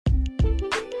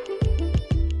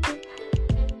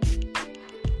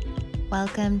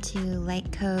Welcome to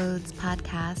Light Codes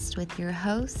podcast with your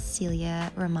host, Celia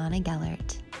Romana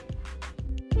Gellert.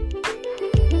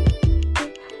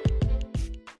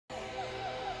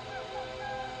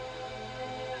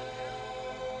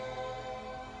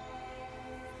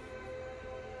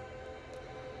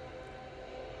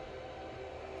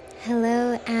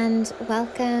 Hello and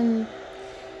welcome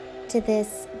to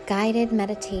this guided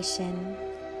meditation.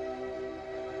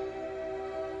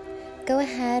 Go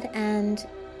ahead and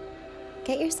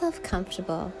get yourself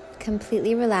comfortable,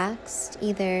 completely relaxed,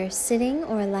 either sitting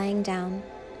or lying down.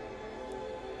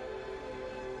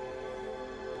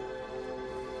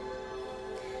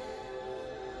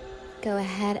 Go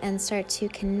ahead and start to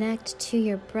connect to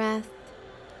your breath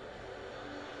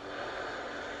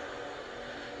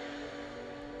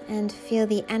and feel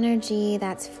the energy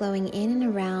that's flowing in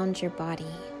and around your body.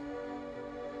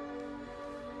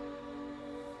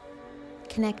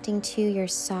 Connecting to your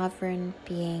sovereign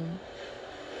being.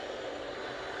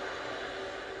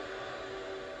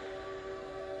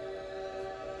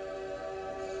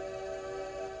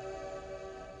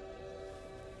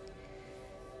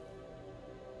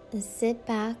 Sit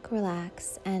back,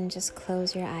 relax, and just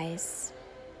close your eyes.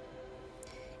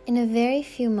 In a very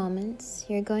few moments,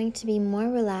 you're going to be more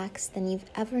relaxed than you've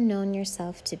ever known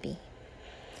yourself to be.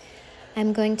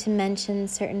 I'm going to mention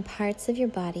certain parts of your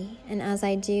body, and as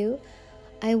I do,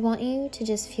 I want you to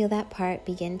just feel that part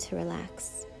begin to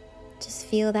relax. Just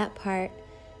feel that part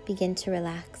begin to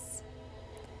relax.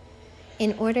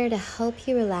 In order to help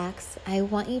you relax, I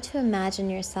want you to imagine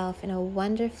yourself in a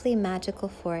wonderfully magical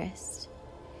forest.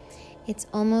 It's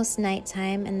almost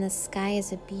nighttime and the sky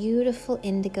is a beautiful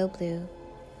indigo blue.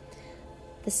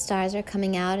 The stars are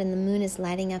coming out and the moon is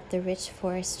lighting up the rich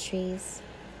forest trees.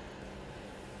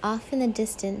 Off in the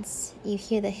distance, you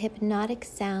hear the hypnotic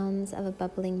sounds of a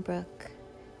bubbling brook,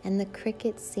 and the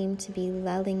crickets seem to be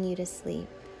lulling you to sleep.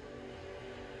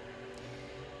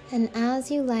 And as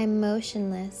you lie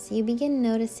motionless, you begin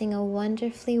noticing a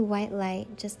wonderfully white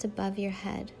light just above your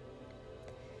head.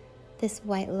 This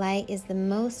white light is the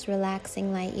most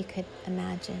relaxing light you could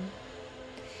imagine.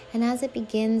 And as it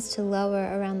begins to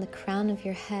lower around the crown of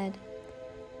your head,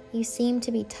 you seem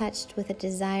to be touched with a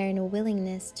desire and a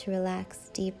willingness to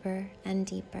relax deeper and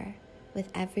deeper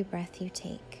with every breath you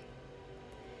take.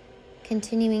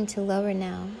 Continuing to lower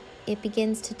now, it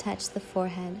begins to touch the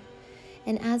forehead.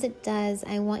 And as it does,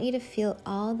 I want you to feel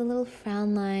all the little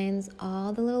frown lines,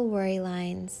 all the little worry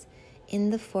lines in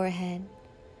the forehead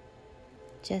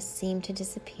just seem to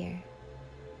disappear.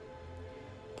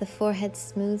 The forehead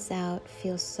smooths out,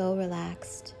 feels so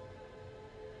relaxed.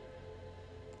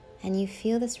 And you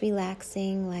feel this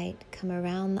relaxing light come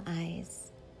around the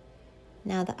eyes.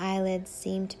 Now the eyelids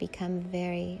seem to become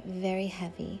very, very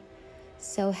heavy.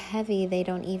 So heavy they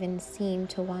don't even seem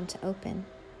to want to open.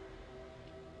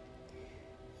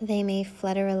 They may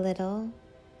flutter a little,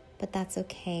 but that's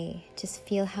okay. Just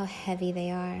feel how heavy they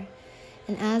are.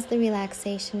 And as the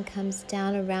relaxation comes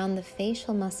down around the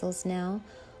facial muscles now,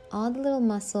 all the little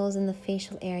muscles in the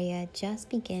facial area just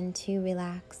begin to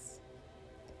relax.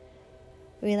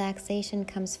 Relaxation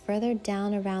comes further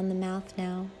down around the mouth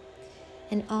now,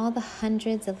 and all the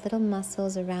hundreds of little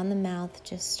muscles around the mouth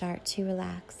just start to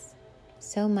relax.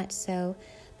 So much so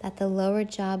that the lower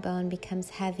jawbone becomes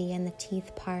heavy and the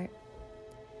teeth part.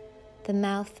 The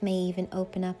mouth may even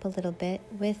open up a little bit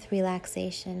with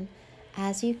relaxation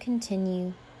as you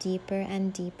continue deeper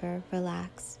and deeper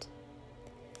relaxed.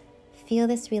 Feel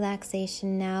this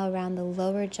relaxation now around the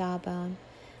lower jawbone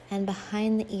and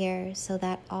behind the ear so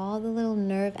that all the little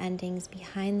nerve endings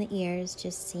behind the ears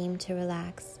just seem to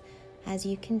relax as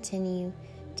you continue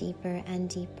deeper and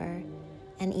deeper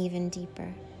and even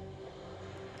deeper.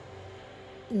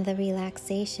 The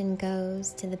relaxation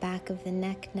goes to the back of the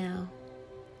neck now,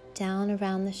 down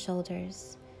around the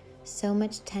shoulders. So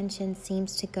much tension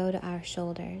seems to go to our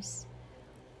shoulders.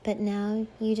 But now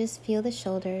you just feel the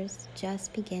shoulders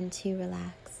just begin to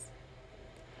relax.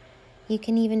 You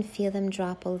can even feel them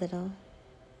drop a little.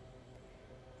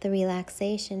 The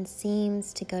relaxation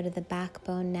seems to go to the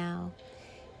backbone now.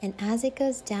 And as it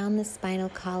goes down the spinal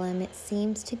column, it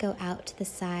seems to go out to the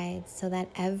sides so that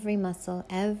every muscle,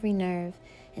 every nerve,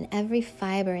 and every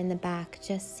fiber in the back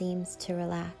just seems to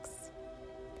relax.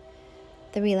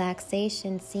 The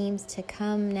relaxation seems to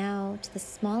come now to the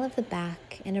small of the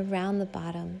back and around the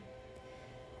bottom.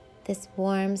 This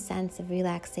warm sense of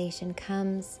relaxation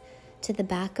comes to the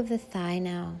back of the thigh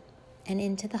now and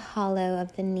into the hollow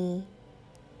of the knee,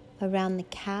 around the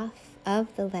calf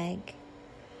of the leg,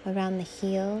 around the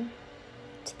heel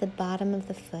to the bottom of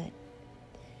the foot.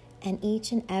 And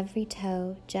each and every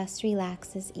toe just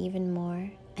relaxes even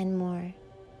more and more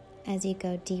as you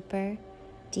go deeper,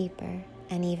 deeper,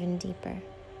 and even deeper.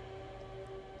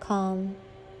 Calm,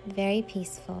 very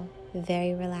peaceful,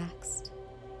 very relaxed.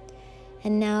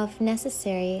 And now, if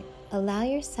necessary, allow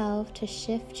yourself to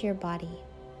shift your body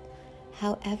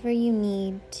however you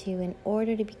need to in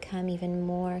order to become even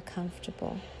more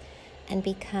comfortable and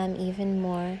become even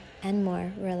more and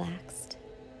more relaxed.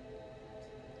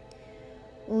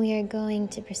 We are going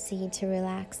to proceed to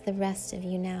relax the rest of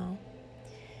you now,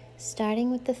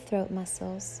 starting with the throat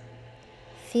muscles.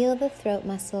 Feel the throat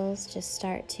muscles just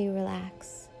start to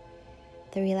relax.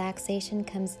 The relaxation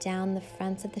comes down the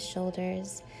fronts of the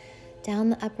shoulders,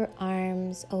 down the upper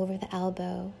arms, over the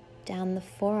elbow, down the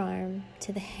forearm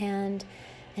to the hand,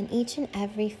 and each and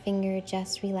every finger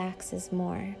just relaxes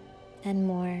more and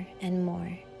more and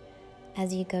more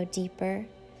as you go deeper,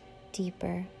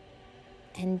 deeper,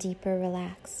 and deeper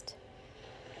relaxed.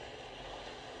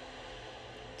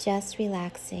 Just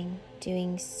relaxing,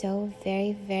 doing so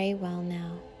very, very well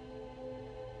now.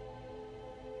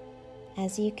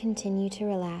 As you continue to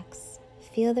relax,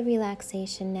 feel the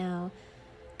relaxation now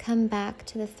come back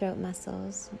to the throat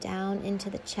muscles, down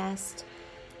into the chest,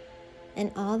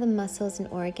 and all the muscles and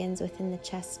organs within the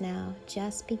chest now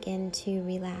just begin to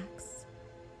relax.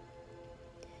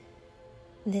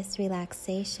 This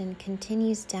relaxation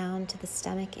continues down to the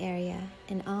stomach area,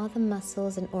 and all the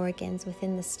muscles and organs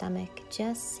within the stomach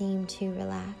just seem to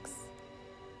relax.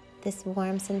 This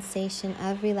warm sensation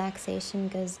of relaxation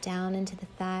goes down into the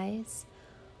thighs,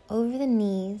 over the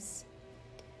knees,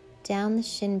 down the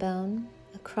shin bone,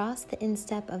 across the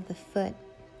instep of the foot,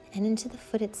 and into the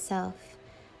foot itself,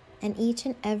 and each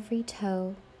and every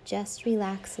toe just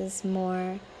relaxes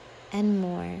more and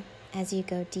more as you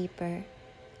go deeper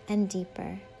and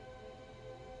deeper.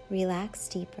 Relax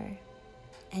deeper,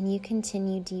 and you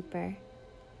continue deeper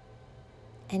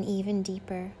and even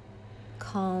deeper,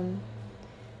 calm,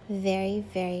 very,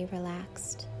 very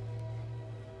relaxed.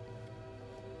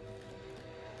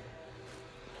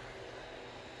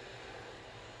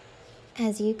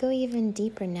 As you go even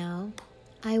deeper now,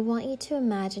 I want you to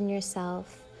imagine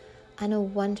yourself on a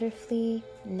wonderfully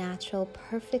natural,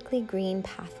 perfectly green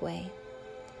pathway.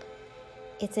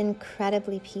 It's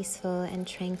incredibly peaceful and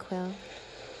tranquil.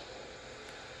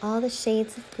 All the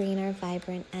shades of green are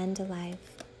vibrant and alive.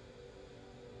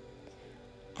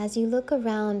 As you look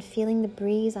around, feeling the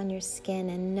breeze on your skin,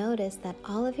 and notice that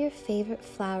all of your favorite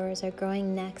flowers are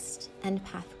growing next and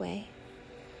pathway.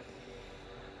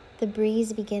 The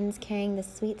breeze begins carrying the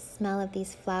sweet smell of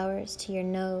these flowers to your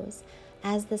nose.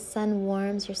 As the sun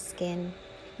warms your skin,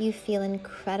 you feel an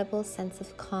incredible sense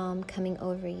of calm coming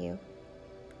over you.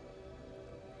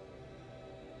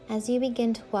 As you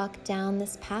begin to walk down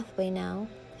this pathway now,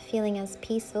 feeling as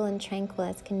peaceful and tranquil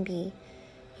as can be,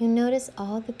 you notice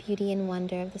all the beauty and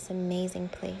wonder of this amazing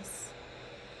place.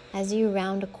 As you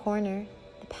round a corner,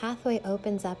 the pathway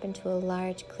opens up into a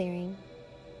large clearing.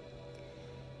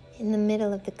 In the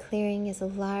middle of the clearing is a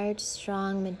large,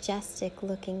 strong,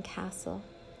 majestic-looking castle.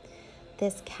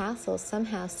 This castle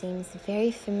somehow seems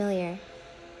very familiar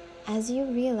as you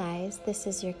realize this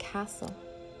is your castle.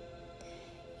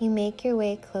 You make your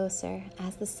way closer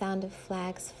as the sound of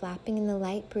flags flapping in the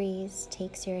light breeze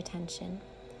takes your attention.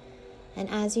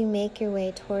 And as you make your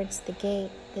way towards the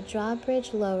gate, the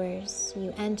drawbridge lowers.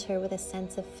 You enter with a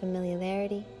sense of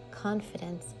familiarity,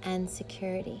 confidence, and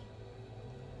security.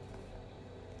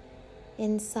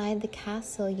 Inside the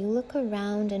castle, you look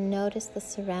around and notice the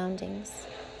surroundings.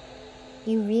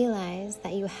 You realize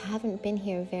that you haven't been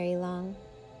here very long.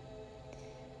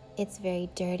 It's very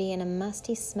dirty and a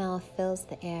musty smell fills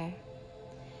the air.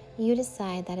 You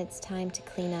decide that it's time to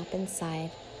clean up inside.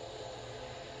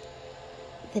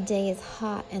 The day is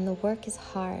hot and the work is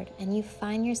hard, and you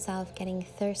find yourself getting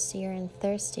thirstier and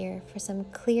thirstier for some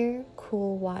clear,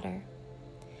 cool water.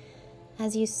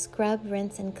 As you scrub,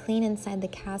 rinse, and clean inside the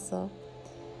castle,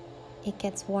 it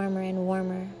gets warmer and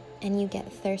warmer, and you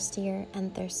get thirstier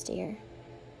and thirstier.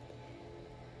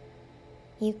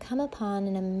 You come upon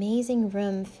an amazing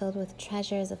room filled with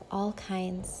treasures of all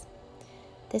kinds.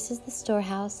 This is the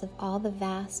storehouse of all the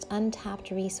vast,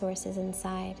 untapped resources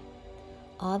inside,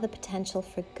 all the potential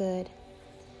for good,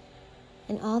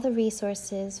 and all the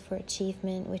resources for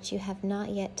achievement which you have not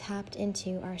yet tapped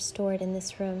into are stored in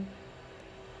this room.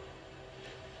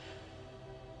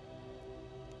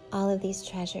 All of these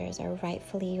treasures are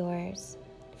rightfully yours,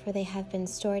 for they have been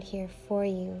stored here for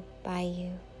you, by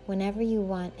you, whenever you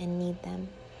want and need them.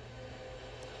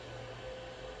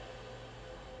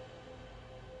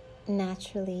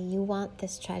 Naturally, you want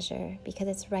this treasure because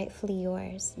it's rightfully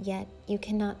yours, yet you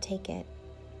cannot take it.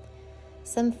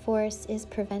 Some force is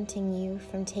preventing you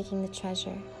from taking the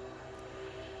treasure.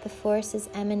 The force is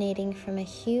emanating from a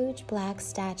huge black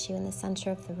statue in the center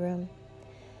of the room.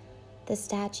 The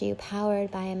statue,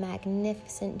 powered by a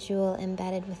magnificent jewel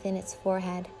embedded within its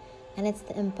forehead, and it's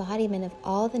the embodiment of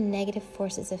all the negative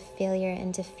forces of failure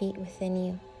and defeat within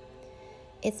you.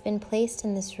 It's been placed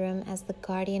in this room as the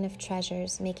guardian of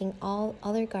treasures, making all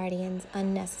other guardians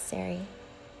unnecessary.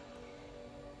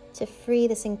 To free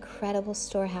this incredible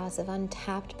storehouse of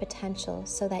untapped potential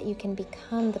so that you can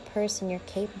become the person you're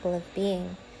capable of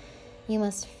being, you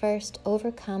must first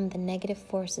overcome the negative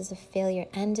forces of failure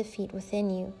and defeat within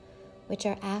you, which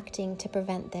are acting to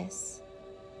prevent this.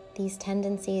 These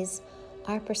tendencies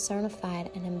are personified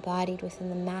and embodied within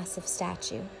the massive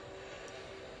statue.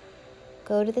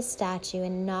 Go to the statue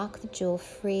and knock the jewel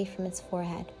free from its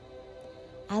forehead.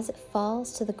 As it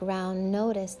falls to the ground,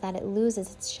 notice that it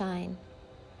loses its shine.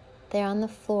 There on the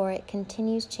floor, it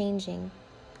continues changing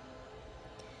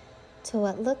to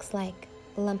what looks like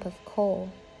a lump of coal,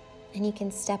 and you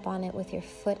can step on it with your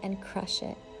foot and crush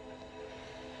it.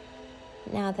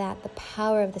 Now that the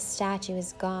power of the statue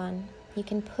is gone, you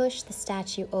can push the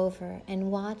statue over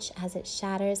and watch as it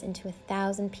shatters into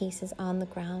 1,000 pieces on the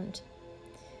ground.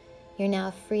 You're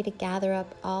now free to gather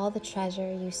up all the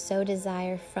treasure you so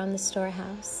desire from the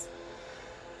storehouse.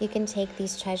 You can take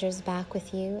these treasures back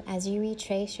with you as you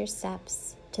retrace your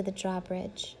steps to the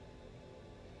drawbridge.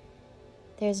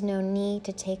 There's no need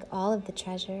to take all of the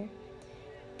treasure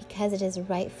because it is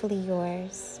rightfully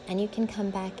yours, and you can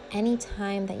come back any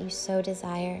time that you so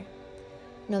desire.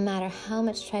 No matter how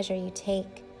much treasure you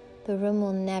take, the room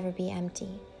will never be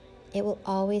empty. It will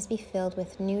always be filled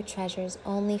with new treasures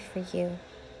only for you.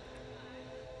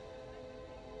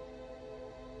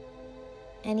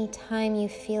 Anytime you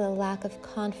feel a lack of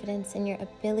confidence in your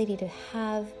ability to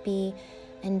have, be,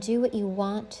 and do what you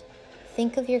want,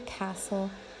 think of your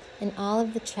castle and all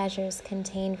of the treasures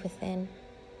contained within.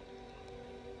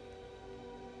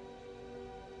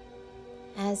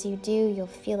 As you do, you'll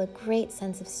feel a great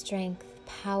sense of strength,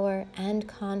 power, and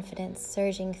confidence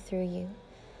surging through you,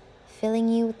 filling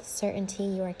you with the certainty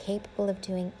you are capable of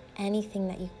doing anything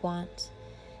that you want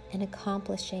and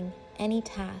accomplishing any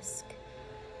task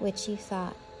which you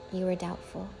thought you were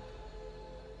doubtful.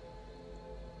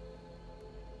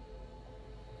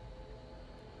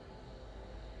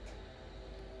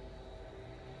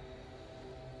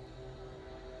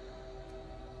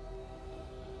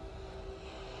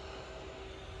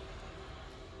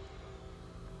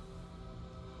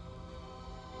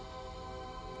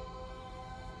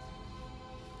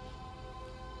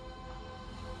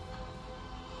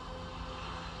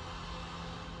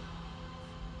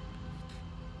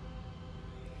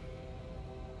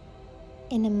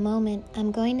 In a moment,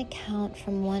 I'm going to count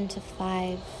from 1 to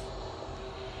 5.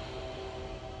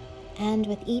 And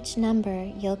with each number,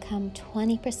 you'll come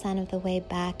 20% of the way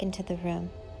back into the room,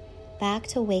 back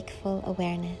to wakeful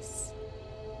awareness.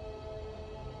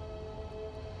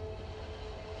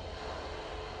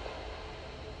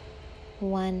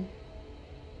 1,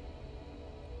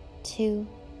 2,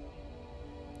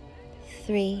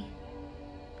 3,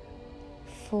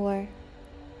 4,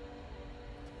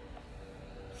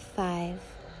 5,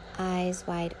 eyes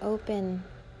wide open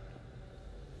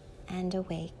and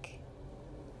awake.